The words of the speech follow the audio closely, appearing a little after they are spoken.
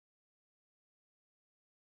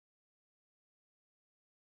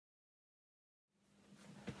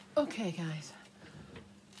Okay, guys,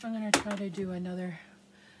 I'm going to try to do another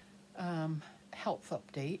health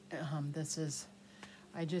update.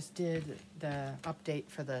 I just did the update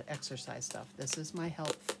for the exercise stuff. This is my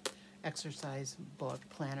health exercise book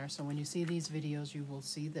planner. So when you see these videos, you will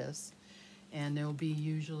see this. And there'll be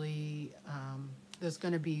usually, there's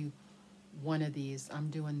going to be one of these. I'm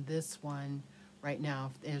doing this one right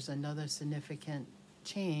now. If there's another significant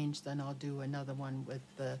change, then I'll do another one with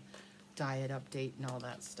the diet update and all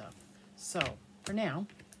that stuff. So for now,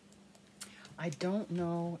 I don't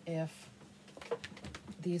know if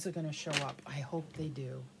these are going to show up. I hope they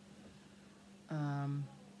do.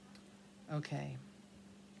 Okay.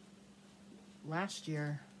 Last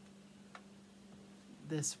year,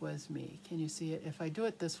 this was me. Can you see it? If I do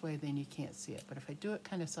it this way, then you can't see it. But if I do it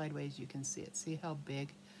kind of sideways, you can see it. See how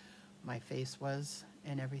big my face was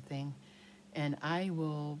and everything? And I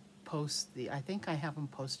will post I think I have them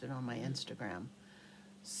posted on my Instagram.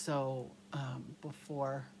 So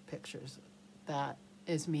before pictures, that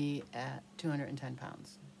is me at 210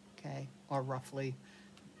 pounds, okay? Or roughly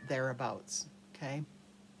thereabouts, okay?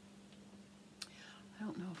 I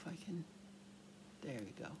don't know if I can, there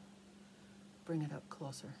you go. Bring it up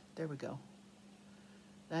closer, there we go.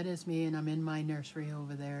 That is me, and I'm in my nursery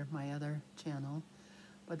over there, my other channel.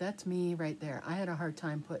 But that's me right there. I had a hard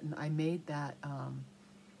time I made that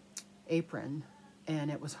apron,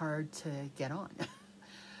 and it was hard to get on.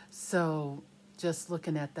 So just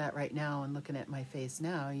looking at that right now and looking at my face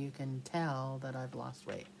now, you can tell that I've lost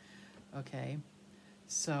weight. Okay,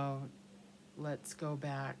 so let's go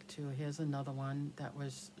back to, here's another one that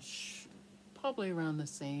was probably around the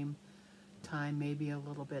same time, maybe a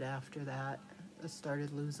little bit after that. I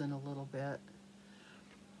started losing a little bit.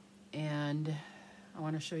 And I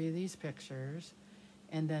want to show you these pictures.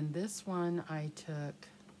 And then this one I took,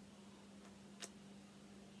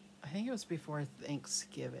 I think it was before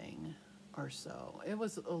Thanksgiving or so. It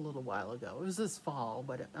was a little while ago. It was this fall,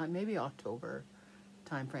 but maybe October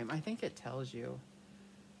time frame. I think it tells you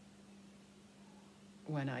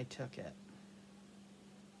when I took it.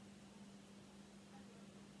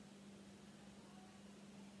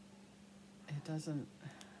 It doesn't.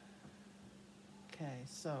 Okay,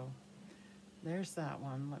 so there's that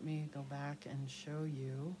one. Let me go back and show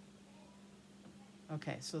you.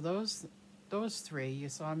 Okay, so those three, you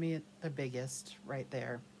saw me at the biggest right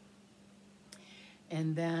there.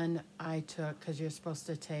 And then I took, because you're supposed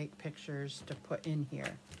to take pictures to put in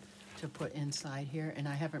here, to put inside here, and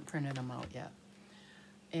I haven't printed them out yet.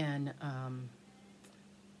 And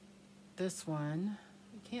this one,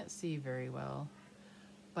 you can't see very well,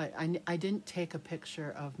 but I didn't take a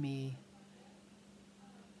picture of me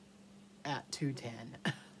at 210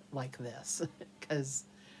 like this, because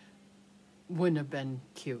wouldn't have been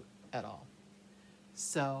cute at all.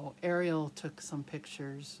 So Ariel took some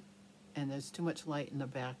pictures, and there's too much light in the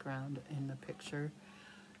background in the picture,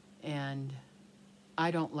 and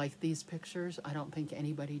I don't like these pictures. I don't think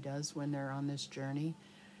anybody does when they're on this journey.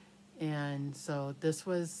 And so this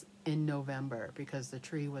was in November, because the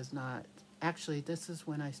tree was not, actually this is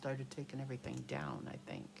when I started taking everything down, I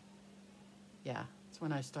think. Yeah, it's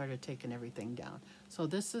when I started taking everything down. So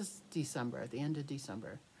this is December, the end of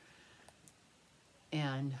December.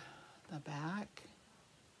 And the back,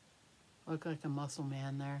 look like a muscle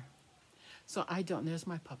man there. So there's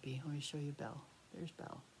my puppy. Let me show you Belle. There's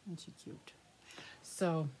Belle. Isn't she cute?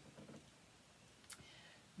 So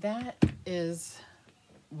that is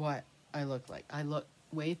what I look like. I look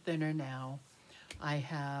way thinner now. I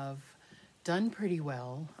have done pretty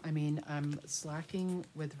well. I mean, I'm slacking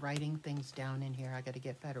with writing things down in here. I got to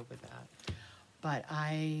get better with that. But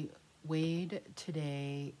I weighed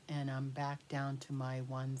today, and I'm back down to my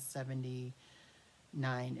 179.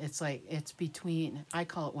 It's like, it's between, I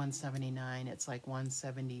call it 179. It's like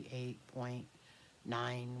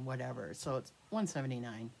 178.9, whatever. So it's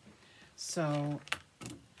 179. So,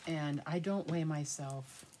 and I don't weigh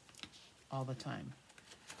myself all the time.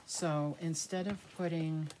 So instead of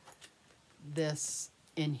putting this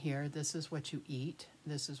in here, this is what you eat,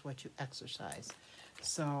 this is what you exercise.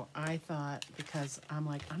 So I thought, because I'm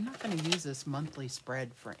like, I'm not going to use this monthly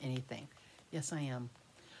spread for anything. Yes, I am.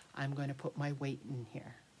 I'm going to put my weight in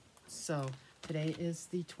here. So today is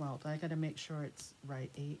the 12th. I got to make sure it's right.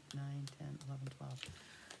 8, 9, 10, 11, 12.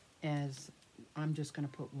 As I'm just going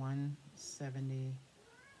to put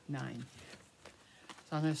 179.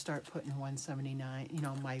 So I'm going to start putting 179, you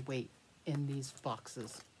know, my weight in these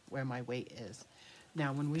boxes where my weight is.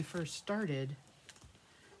 Now, when we first started,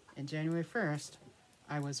 in January 1st,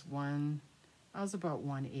 I was about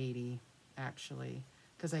 180, actually,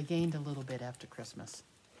 because I gained a little bit after Christmas.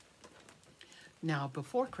 Now,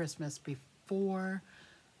 before Christmas, before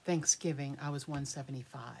Thanksgiving, I was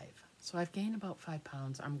 175. So I've gained about 5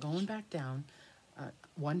 pounds. I'm going back down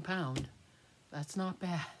 1 pound. That's not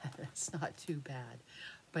bad. That's not too bad.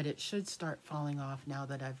 But it should start falling off now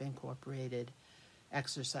that I've incorporated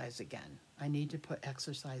exercise again. I need to put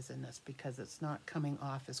exercise in this because it's not coming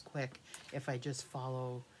off as quick if I just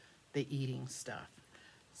follow the eating stuff.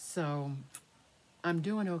 So I'm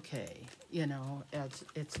doing okay. You know,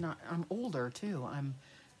 it's not, I'm older too. I'm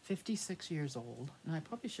 56 years old, and I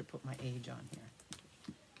probably should put my age on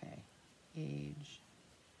here. Okay, age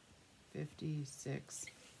 56,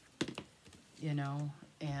 you know,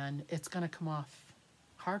 and it's going to come off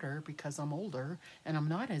harder because I'm older and I'm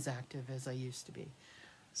not as active as I used to be.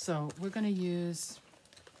 So we're going to use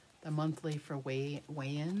the monthly for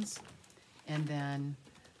weigh-ins, and then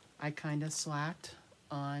I kind of slacked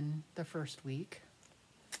on the first week,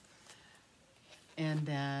 and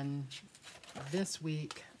then this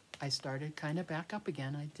week I started kind of back up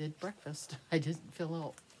again. I did breakfast. I didn't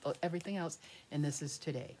fill out everything else, and this is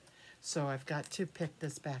today. So I've got to pick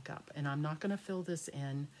this back up, and I'm not going to fill this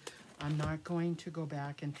in. I'm not going to go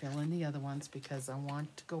back and fill in the other ones because I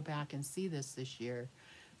want to go back and see this year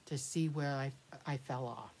to see where I fell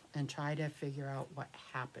off and try to figure out what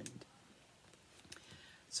happened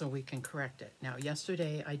so we can correct it. Now,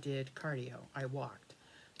 yesterday I did cardio. I walked.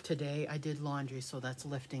 Today I did laundry, so that's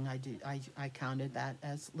lifting. I counted that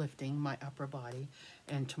as lifting my upper body.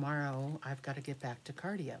 And tomorrow I've got to get back to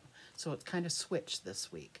cardio. So it's kind of switched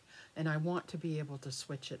this week. And I want to be able to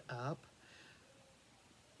switch it up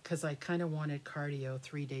because I kind of wanted cardio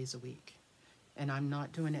 3 days a week. And I'm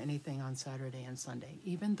not doing anything on Saturday and Sunday,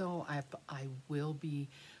 even though I will be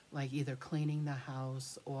like either cleaning the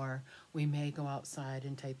house or we may go outside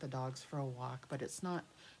and take the dogs for a walk, but it's not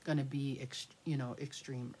going to be,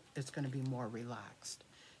 extreme. It's going to be more relaxed,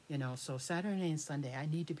 so Saturday and Sunday, I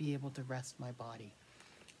need to be able to rest my body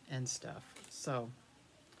and stuff. So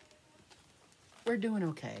we're doing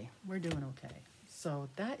okay. We're doing okay. So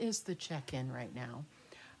that is the check-in right now.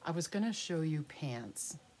 I was going to show you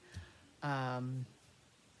pants. I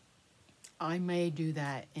may do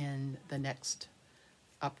that in the next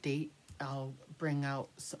update. I'll bring out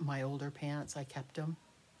my older pants. I kept them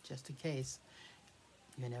just in case.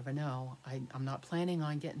 You never know. I'm not planning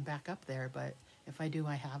on getting back up there, but if I do,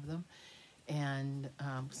 I have them. And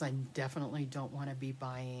because I definitely don't want to be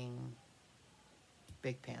buying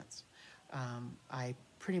big pants. I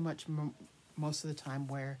pretty much most of the time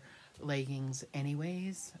wear leggings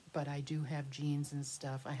anyways, but I do have jeans and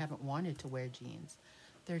stuff. I haven't wanted to wear jeans.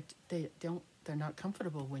 They're not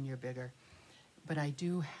comfortable when you're bigger, but I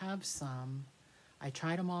do have some. I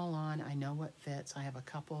tried them all on. I know what fits. I have a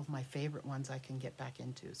couple of my favorite ones I can get back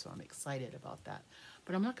into, so I'm excited about that.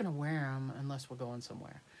 But I'm not going to wear them unless we're going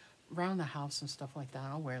somewhere. Around the house and stuff like that,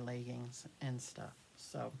 I'll wear leggings and stuff.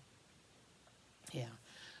 So, yeah.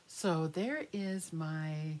 So there is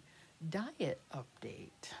my diet update.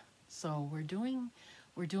 So we're doing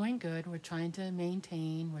good. We're trying to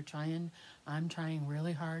maintain. I'm trying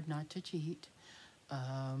really hard not to cheat.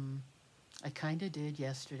 I kind of did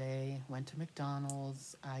yesterday. Went to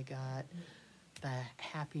McDonald's. I got the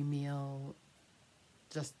Happy Meal,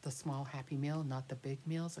 just the small Happy Meal, not the big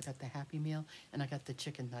meals. I got the Happy Meal, and I got the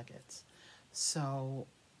chicken nuggets. So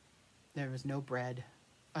there was no bread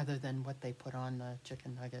other than what they put on the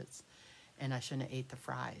chicken nuggets. And I shouldn't have ate the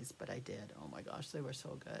fries, but I did. Oh my gosh, they were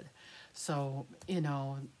so good. So,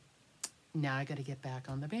 now I got to get back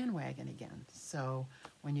on the bandwagon again. So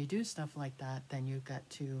when you do stuff like that, then you've got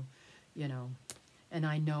to, and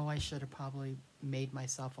I know I should have probably made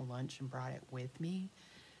myself a lunch and brought it with me,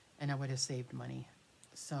 and I would have saved money.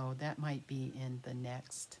 So that might be in the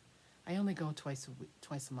next, I only go twice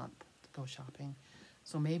a month to go shopping.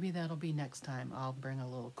 So maybe that'll be next time. I'll bring a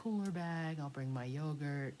little cooler bag. I'll bring my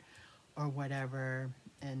yogurt or whatever,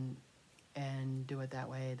 and do it that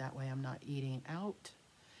way. That way I'm not eating out.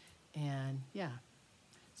 And yeah,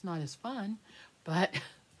 it's not as fun, but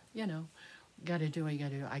gotta do what you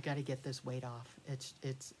gotta do. I gotta get this weight off. It's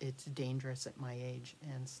dangerous at my age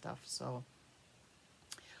and stuff. So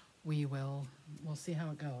we'll see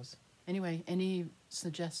how it goes. Anyway, any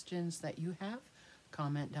suggestions that you have,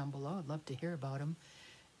 comment down below. I'd love to hear about them.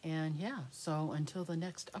 And yeah, so until the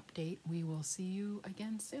next update, we will see you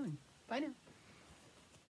again soon. Bye now.